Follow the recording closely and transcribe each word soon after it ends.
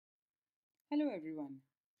Hello everyone.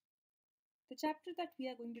 The chapter that we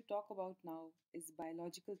are going to talk about now is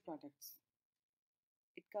biological products.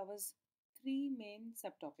 It covers three main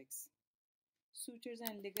subtopics: sutures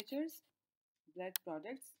and ligatures, blood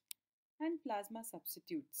products, and plasma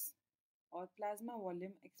substitutes or plasma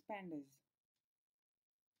volume expanders.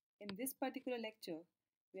 In this particular lecture,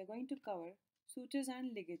 we are going to cover sutures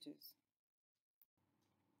and ligatures.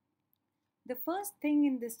 The first thing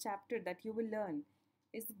in this chapter that you will learn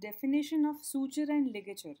is the definition of suture and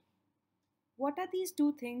ligature. What are these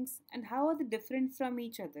two things and how are they different from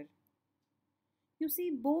each other? You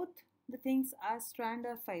see, both the things are strand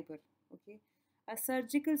or fiber. Okay, a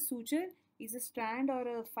surgical suture is a strand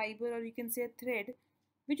or a fiber, or you can say a thread,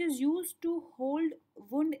 which is used to hold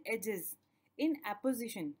wound edges in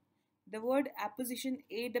apposition. The word apposition,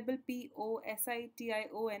 APPOSITION,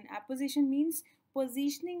 apposition means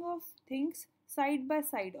positioning of things side by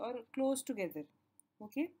side or close together.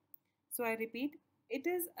 Okay, so I repeat, it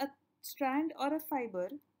is a strand or a fiber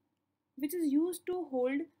which is used to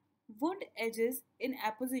hold wound edges in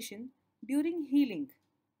apposition during healing,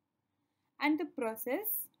 and the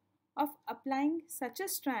process of applying such a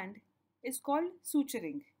strand is called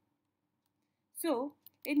suturing. So,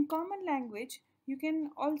 in common language, you can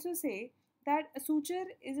also say that a suture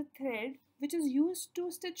is a thread which is used to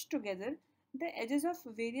stitch together the edges of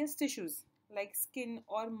various tissues like skin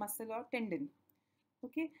or muscle or tendon.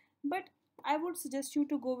 Okay, but I would suggest you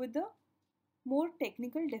to go with the more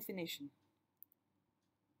technical definition.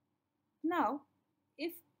 Now,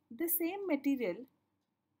 if the same material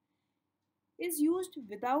is used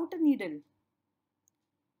without a needle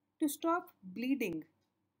to stop bleeding,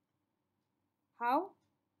 how?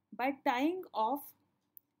 By tying off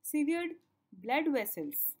severed blood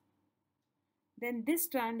vessels, then this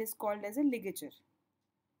strand is called as a ligature.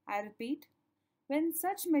 I repeat, when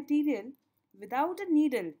such material without a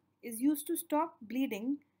needle is used to stop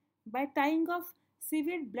bleeding by tying off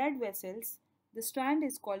severed blood vessels, the strand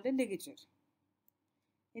is called a ligature.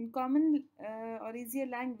 In common or easier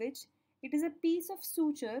language, it is a piece of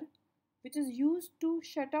suture which is used to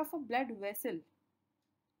shut off a blood vessel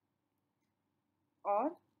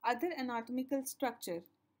or other anatomical structure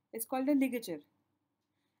is called a ligature,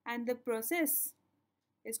 and the process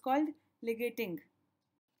is called ligating.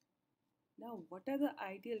 Now, what are the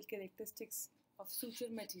ideal characteristics of suture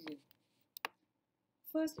material?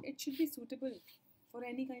 First, it should be suitable for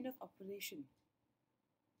any kind of operation.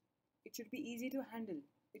 It should be easy to handle.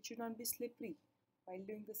 It should not be slippery while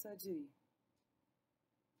doing the surgery.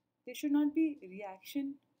 There should not be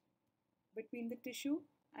reaction between the tissue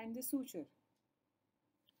and the suture.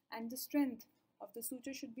 And the strength of the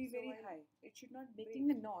suture should be very high. It should not break. Making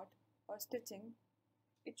a knot or stitching,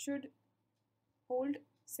 it should hold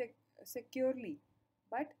securely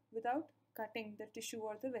but without cutting the tissue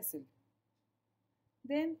or the vessel.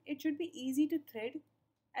 Then it should be easy to thread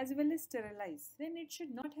as well as sterilize. Then it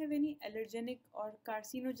should not have any allergenic or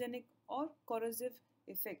carcinogenic or corrosive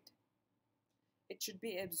effect. It should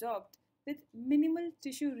be absorbed with minimal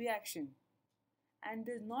tissue reaction and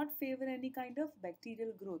does not favor any kind of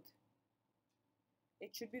bacterial growth.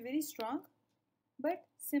 It should be very strong but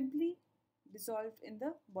simply dissolved in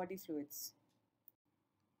the body fluids.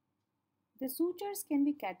 The sutures can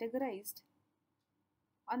be categorized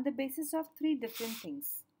on the basis of three different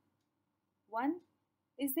things. One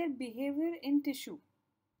is their behavior in tissue,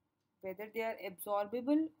 whether they are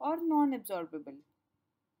absorbable or non-absorbable.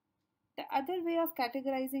 The other way of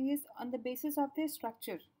categorizing is on the basis of their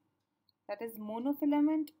structure, that is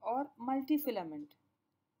monofilament or multifilament.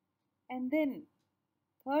 And then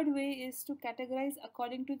third way is to categorize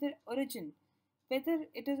according to their origin, whether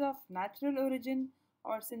it is of natural origin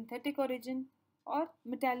or synthetic origin or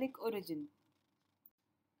metallic origin.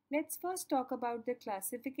 Let's first talk about their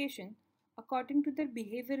classification according to their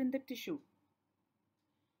behavior in the tissue.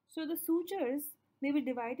 So the sutures may be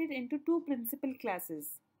divided into two principal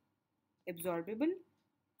classes: absorbable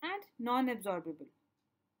and non-absorbable.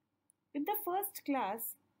 In the first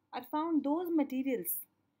class are found those materials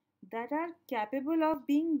that are capable of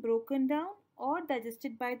being broken down or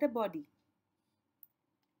digested by the body.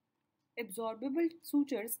 Absorbable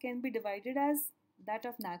sutures can be divided as that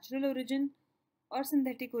of natural origin or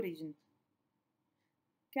synthetic origin.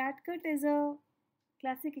 Catgut is a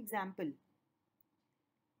classic example.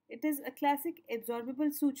 It is a classic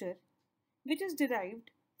absorbable suture which is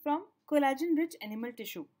derived from collagen-rich animal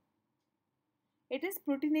tissue. It is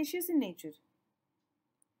proteinaceous in nature.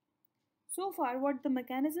 So far, what the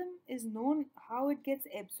mechanism is known how it gets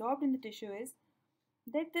absorbed in the tissue is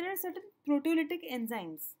that there are certain proteolytic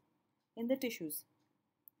enzymes in the tissues.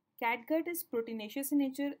 Catgut is proteinaceous in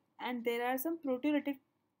nature and there are some proteolytic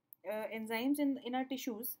enzymes in our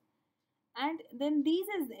tissues, and then these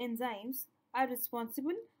enzymes are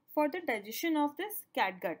responsible for the digestion of this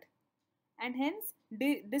catgut and hence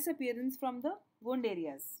disappearance from the wound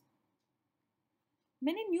areas.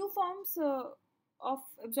 Many new forms of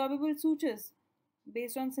absorbable sutures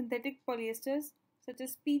based on synthetic polyesters such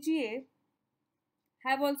as PGA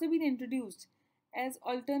have also been introduced as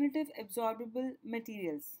alternative absorbable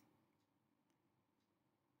materials.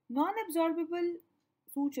 Non-absorbable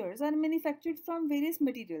sutures are manufactured from various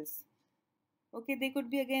materials. Okay, they could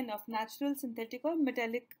be again of natural, synthetic, or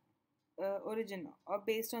metallic origin or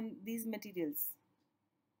based on these materials.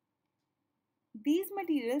 These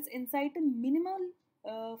materials incite a minimal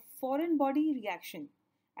foreign body reaction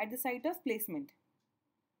at the site of placement,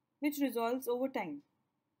 which resolves over time.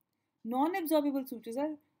 Non absorbable sutures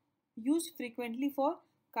are used frequently for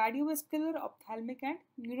cardiovascular, ophthalmic, and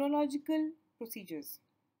neurological procedures.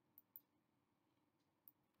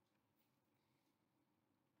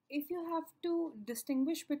 If you have to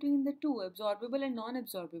distinguish between the two, absorbable and non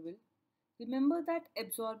absorbable, remember that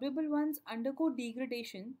absorbable ones undergo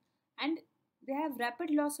degradation and they have rapid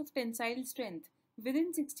loss of tensile strength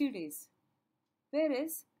within 60 days,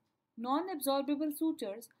 whereas non absorbable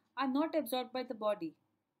sutures are not absorbed by the body.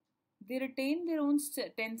 They retain their own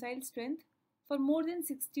tensile strength for more than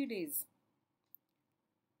 60 days.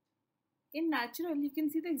 In natural, you can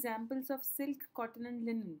see the examples of silk, cotton, and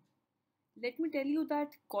linen. Let me tell you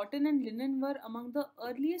that cotton and linen were among the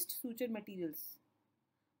earliest suture materials.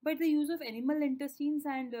 But the use of animal intestines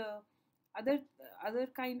and other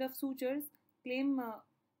kind of sutures claim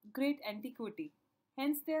great antiquity.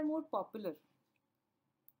 Hence, they are more popular.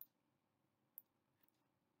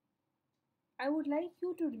 I would like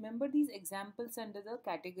you to remember these examples under the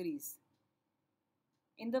categories.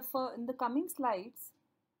 In the coming slides,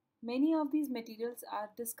 many of these materials are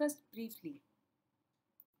discussed briefly.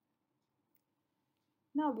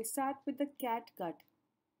 Now we start with the cat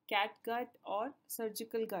gut or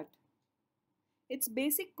surgical gut. Its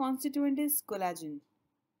basic constituent is collagen,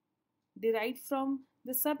 derived from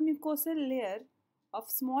the submucosal layer of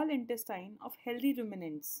small intestine of healthy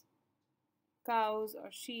ruminants, cows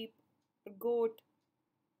or sheep or goat.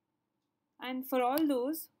 And for all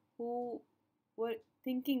those who were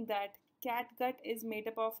thinking that cat gut is made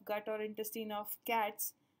up of gut or intestine of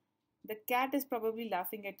cats, the cat is probably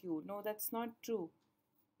laughing at you. No, that's not true.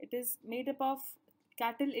 It is made up of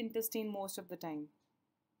cattle intestine most of the time.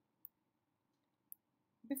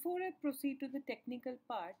 Before I proceed to the technical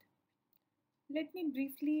part, let me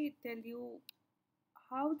briefly tell you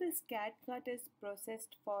how this cat gut is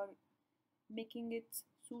processed for making its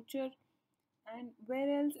suture and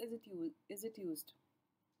where else is it used.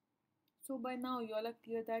 So by now you all are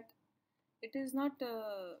clear that it is not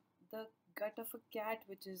the gut of a cat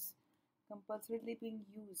which is compulsorily being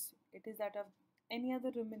used. It is that of any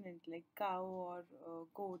other ruminant like cow or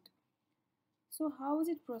goat. So how is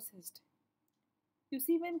it processed? You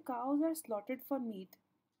see, when cows are slaughtered for meat,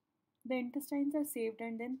 the intestines are saved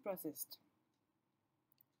and then processed.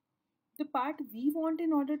 The part we want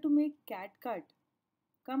in order to make catgut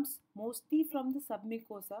comes mostly from the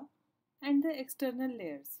submucosa and the external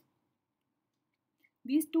layers.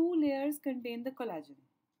 These two layers contain the collagen.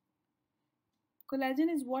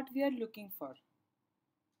 Collagen is what we are looking for.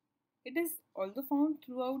 It is also found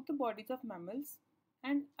throughout the bodies of mammals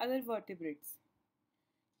and other vertebrates.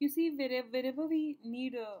 You see, wherever we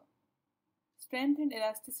need strength and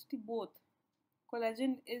elasticity both,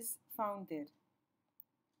 collagen is found there.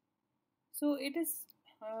 So it is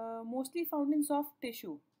mostly found in soft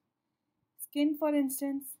tissue. Skin, for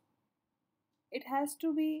instance, it has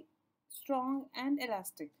to be strong and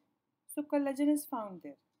elastic. So collagen is found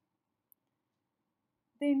there.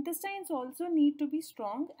 The intestines also need to be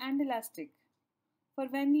strong and elastic. For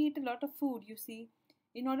when we eat a lot of food, you see,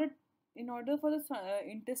 in order for the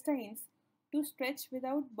intestines to stretch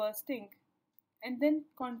without bursting and then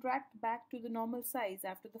contract back to the normal size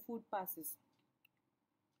after the food passes.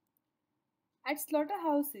 At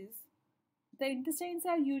slaughterhouses, the intestines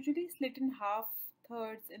are usually split in half,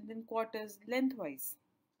 thirds, and then quarters lengthwise.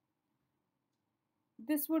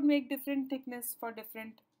 This would make different thickness for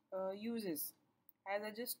different uses. As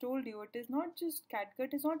I just told you, it is not just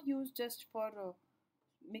catgut is not used just for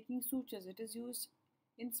making sutures. It is used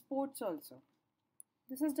in sports also.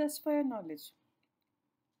 This is just for your knowledge.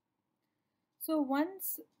 So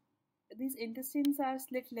once these intestines are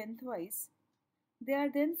slit lengthwise, they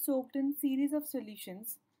are then soaked in series of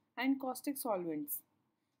solutions and caustic solvents,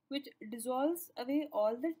 which dissolves away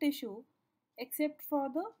all the tissue except for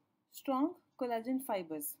the strong collagen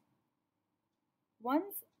fibers.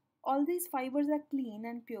 Once all these fibers are clean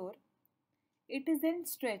and pure, it is then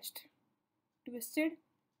stretched twisted,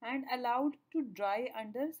 and allowed to dry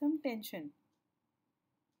under some tension.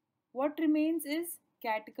 What remains is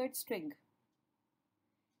catgut string.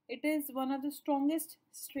 It is one of the strongest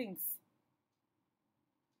strings.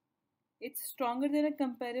 It's stronger than a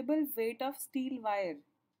comparable weight of steel wire.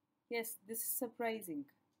 Yes, this is surprising.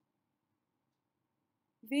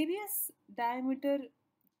 Various diameter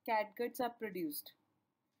catguts are produced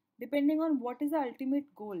depending on what is the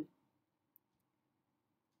ultimate goal.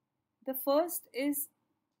 The first is,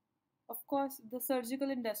 of course, the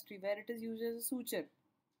surgical industry where it is used as a suture.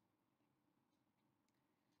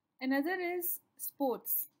 Another is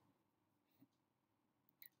sports.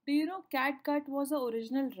 Do you know catgut was the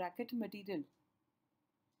original racket material?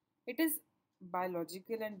 It is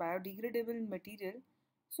biological and biodegradable material,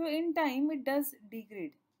 so in time it does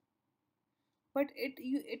degrade. But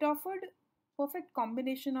it offered perfect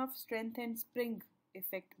combination of strength and spring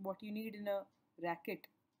effect, what you need in a racket.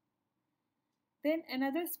 Then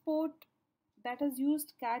another sport that has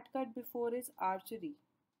used catgut before is archery.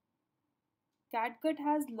 Catgut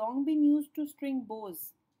has long been used to string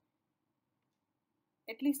bows,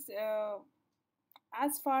 at least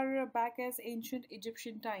as far back as ancient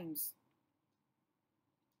Egyptian times.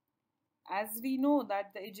 As we know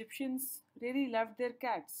that the Egyptians really loved their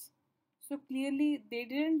cats, so clearly they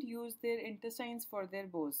didn't use their intestines for their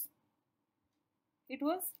bows. It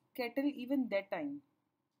was cattle even that time.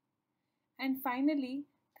 And finally,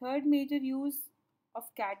 third major use of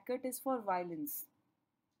catgut is for violins.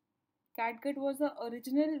 Catgut was the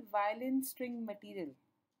original violin string material.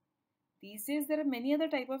 These days there are many other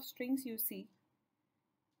type of strings you see,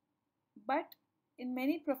 but in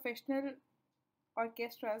many professional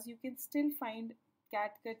orchestras you can still find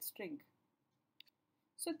catgut string.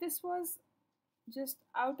 So this was just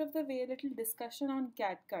out of the way a little discussion on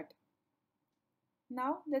catgut.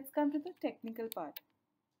 Now let's come to the technical part.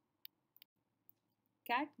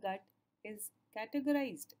 Catgut is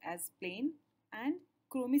categorized as plain and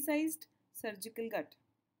chromicized surgical gut.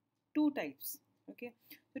 Two types. Okay,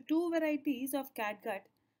 the two varieties of catgut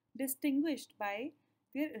distinguished by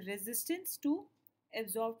their resistance to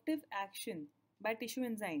absorptive action by tissue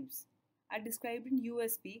enzymes are described in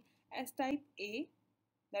USB as type A,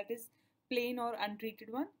 that is plain or untreated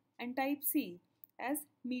one, and type C as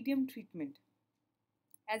medium treatment.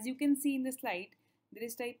 As you can see in the slide, there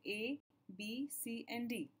is type A, B, C and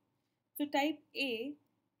D. So type A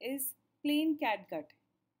is plain catgut.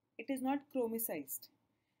 It is not chromicized.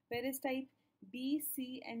 Whereas type B,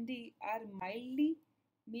 C and D are mildly,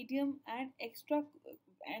 medium and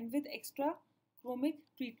with extra chromic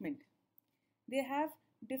treatment. They have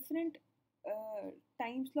different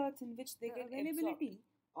time slots in which they get availability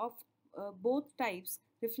of both types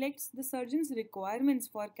reflects the surgeon's requirements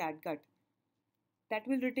for catgut that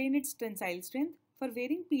will retain its tensile strength for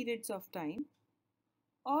varying periods of time,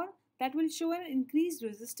 or that will show an increased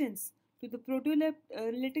resistance to the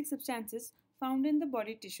proteolytic substances found in the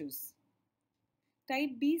body tissues.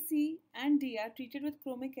 Type B, C and D are treated with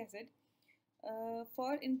chromic acid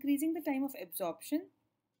for increasing the time of absorption,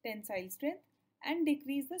 tensile strength and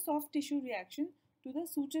decrease the soft tissue reaction to the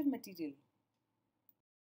suture material.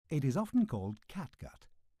 It is often called catgut,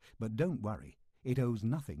 but don't worry, it owes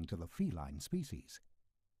nothing to the feline species.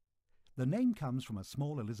 The name comes from a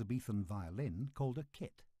small Elizabethan violin called a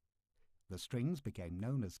kit. The strings became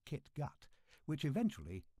known as kit gut, which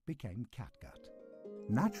eventually became catgut.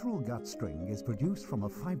 Natural gut string is produced from a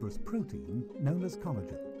fibrous protein known as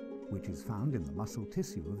collagen, which is found in the muscle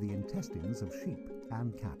tissue of the intestines of sheep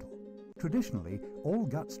and cattle. Traditionally, all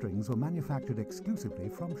gut strings were manufactured exclusively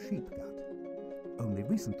from sheep gut. Only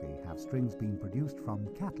recently have strings been produced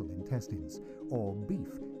from cattle intestines, or beef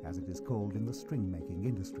as it is called in the string-making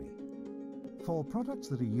industry. For products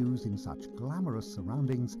that are used in such glamorous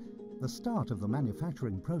surroundings, the start of the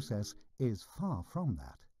manufacturing process is far from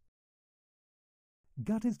that.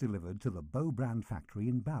 Gut is delivered to the Bow brand factory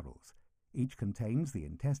in barrels. Each contains the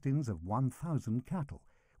intestines of 1,000 cattle,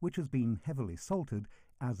 which has been heavily salted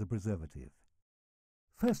as a preservative.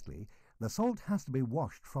 Firstly, the salt has to be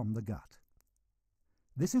washed from the gut.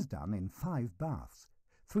 This is done in 5 baths,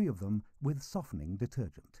 3 of them with softening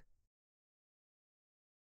detergent.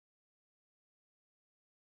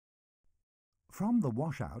 From the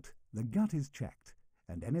washout, the gut is checked,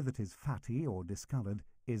 and any that is fatty or discoloured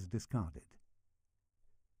is discarded.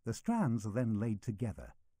 The strands are then laid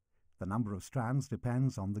together. The number of strands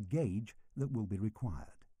depends on the gauge that will be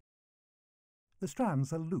required. The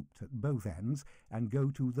strands are looped at both ends and go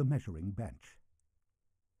to the measuring bench.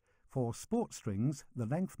 For sport strings, the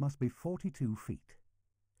length must be 42 feet.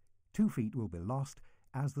 2 feet will be lost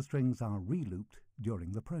as the strings are re-looped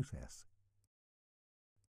during the process.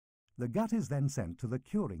 The gut is then sent to the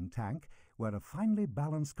curing tank, where a finely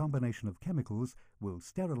balanced combination of chemicals will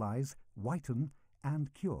sterilize, whiten,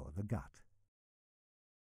 and cure the gut.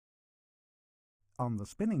 On the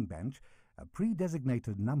spinning bench, a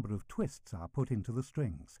pre-designated number of twists are put into the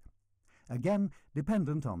strings, again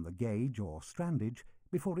dependent on the gauge or strandage,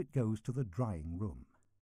 before it goes to the drying room.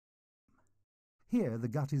 Here the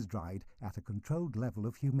gut is dried at a controlled level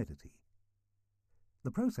of humidity. The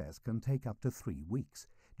process can take up to 3 weeks,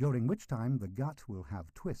 during which time the gut will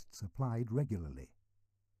have twists applied regularly.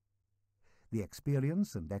 The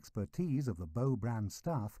experience and expertise of the Bow brand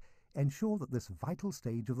staff ensure that this vital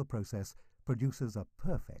stage of the process produces a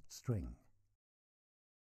perfect string.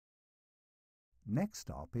 Next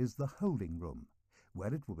stop is the holding room,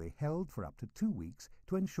 where it will be held for up to 2 weeks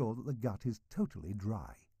to ensure that the gut is totally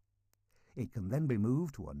dry. It can then be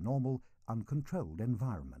moved to a normal, uncontrolled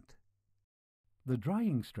environment. The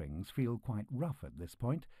drying strings feel quite rough at this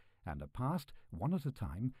point and are passed, one at a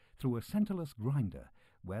time, through a centerless grinder,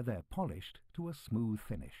 where they're polished to a smooth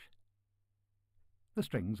finish. The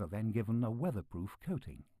strings are then given a weatherproof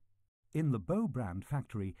coating. In the Bow brand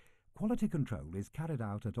factory, quality control is carried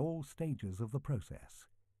out at all stages of the process,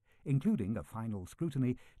 including a final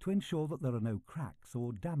scrutiny to ensure that there are no cracks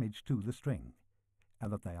or damage to the string,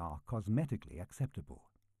 and that they are cosmetically acceptable.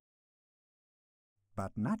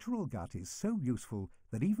 But natural gut is so useful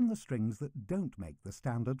that even the strings that don't make the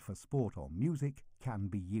standard for sport or music can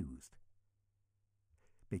be used.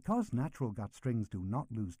 Because natural gut strings do not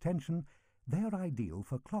lose tension, they are ideal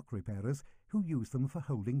for clock repairers who use them for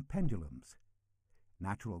holding pendulums.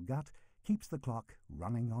 Natural gut keeps the clock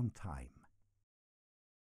running on time.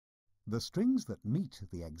 The strings that meet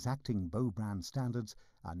the exacting Bow brand standards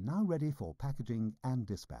are now ready for packaging and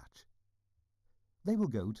dispatch. They will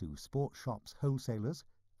go to sports shops, wholesalers,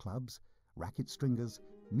 clubs, racket stringers,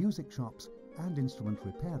 music shops and instrument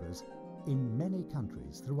repairers in many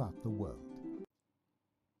countries throughout the world.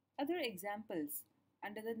 Other examples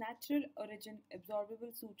under the natural origin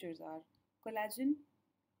absorbable sutures are collagen,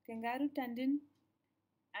 kangaroo tendon,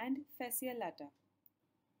 and fascia lata.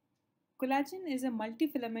 Collagen is a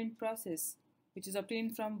multifilament process which is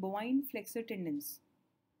obtained from bovine flexor tendons.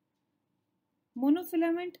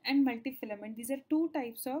 Monofilament and multifilament, these are two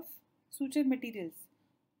types of suture materials.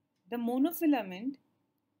 The monofilament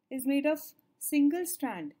is made of single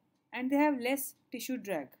strand and they have less tissue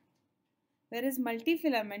drag, whereas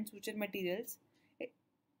multifilament suture materials,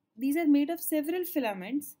 these are made of several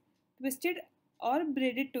filaments twisted or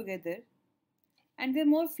braided together and they are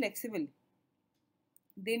more flexible.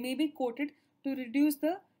 They may be coated to reduce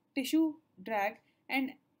the tissue drag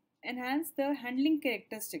and enhance the handling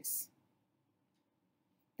characteristics.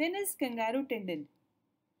 Then is kangaroo tendon.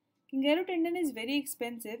 Kangaroo tendon is very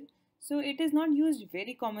expensive, so it is not used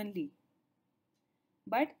very commonly.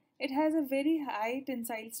 But it has a very high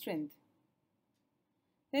tensile strength.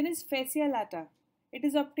 Then is fascia lata. It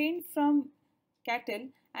is obtained from cattle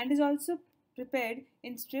and is also prepared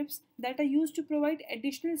in strips that are used to provide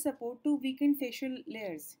additional support to weakened facial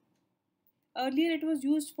layers. Earlier it was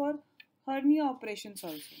used for hernia operations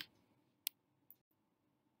also.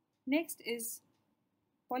 Next is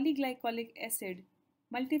polyglycolic acid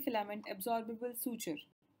multifilament absorbable suture.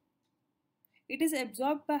 It is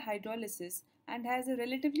absorbed by hydrolysis and has a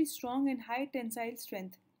relatively strong and high tensile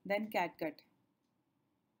strength than catgut.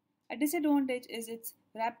 A disadvantage is its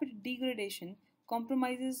rapid degradation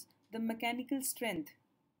compromises the mechanical strength.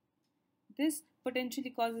 This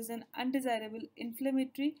potentially causes an undesirable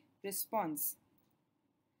inflammatory response.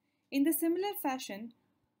 In the similar fashion,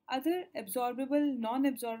 other absorbable,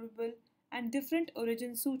 non-absorbable, and different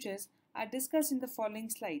origin sutures are discussed in the following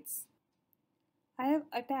slides. I have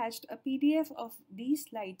attached a PDF of these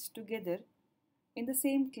slides together in the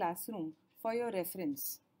same classroom for your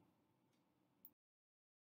reference.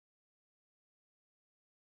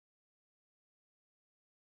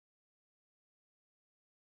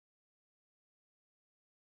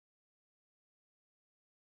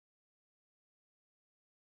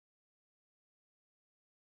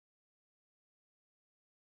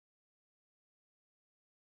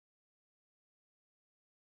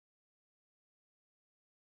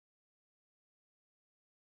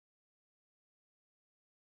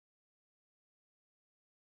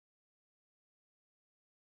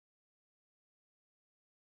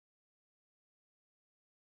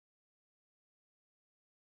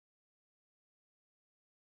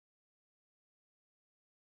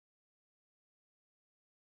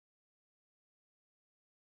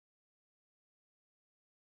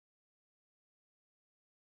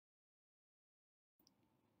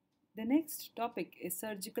 The next topic is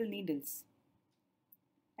surgical needles.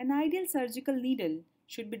 An ideal surgical needle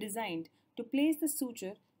should be designed to place the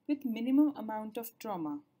suture with minimum amount of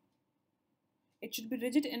trauma. It should be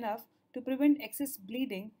rigid enough to prevent excess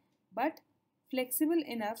bleeding but flexible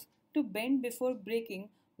enough to bend before breaking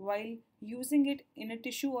while using it in a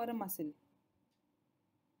tissue or a muscle.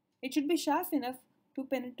 It should be sharp enough to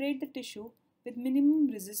penetrate the tissue with minimum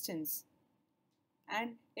resistance,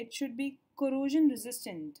 and it should be corrosion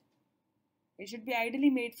resistant. It should be ideally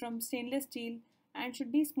made from stainless steel and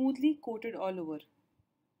should be smoothly coated all over.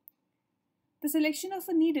 The selection of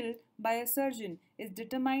a needle by a surgeon is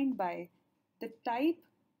determined by the type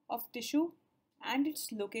of tissue and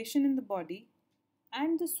its location in the body,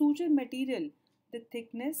 and the suture material, the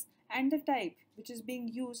thickness and the type which is being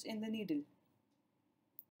used in the needle.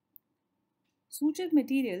 Suture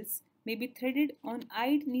materials may be threaded on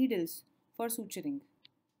eyed needles for suturing.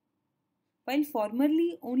 While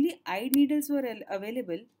formerly only eyed needles were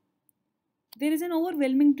available, there is an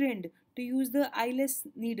overwhelming trend to use the eyeless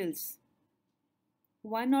needles,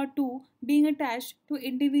 one or two being attached to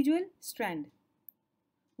individual strand.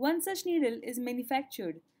 One such needle is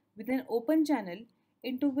manufactured with an open channel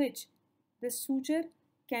into which the suture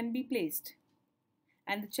can be placed,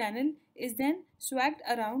 and the channel is then swagged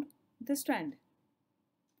around the strand.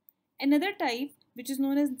 Another type, which is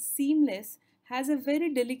known as seamless, has a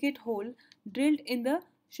very delicate hole drilled in the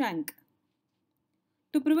shank.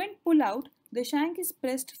 To prevent pull-out, the shank is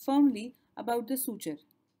pressed firmly about the suture.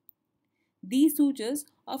 These sutures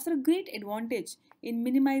offer a great advantage in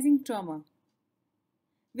minimizing trauma.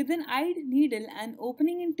 With an eyed needle, an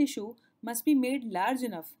opening in tissue must be made large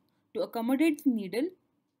enough to accommodate the needle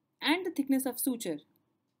and the thickness of suture.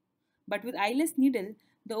 But with eyeless needle,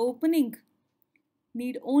 the opening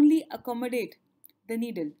need only accommodate the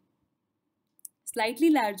needle, slightly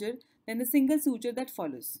larger than the single suture that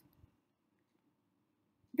follows.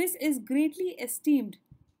 This is greatly esteemed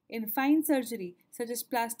in fine surgery such as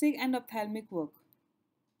plastic and ophthalmic work.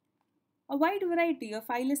 A wide variety of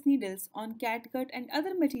eyeless needles on catgut and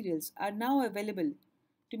other materials are now available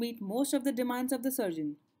to meet most of the demands of the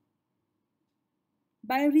surgeon.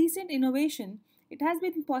 By a recent innovation, it has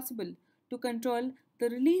been possible to control the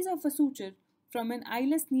release of a suture from an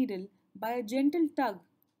eyeless needle by a gentle tug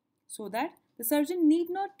so that the surgeon need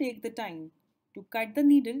not take the time to cut the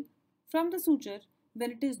needle from the suture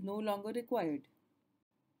when it is no longer required.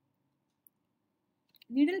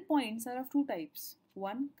 Needle points are of two types,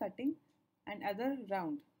 one cutting and other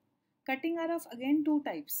round. Cutting are of again two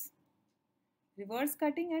types, reverse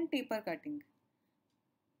cutting and taper cutting.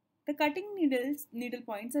 The cutting needle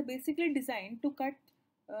points are basically designed to cut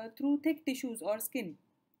through thick tissues or skin.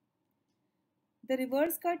 The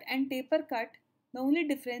reverse cut and taper cut, the only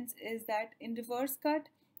difference is that in reverse cut,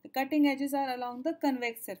 the cutting edges are along the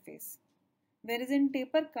convex surface, whereas in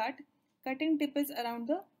taper cut, cutting tip is around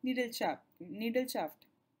the needle shaft.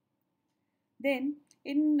 Then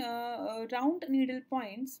in round needle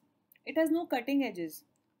points, it has no cutting edges,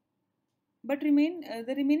 but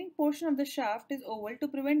the remaining portion of the shaft is oval to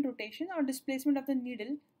prevent rotation or displacement of the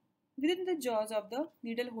needle within the jaws of the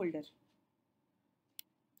needle holder.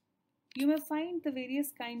 You may find the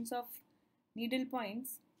various kinds of needle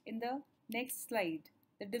points in the next slide,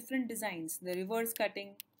 the different designs, the reverse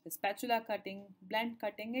cutting, the spatula cutting, blunt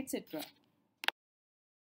cutting, etc.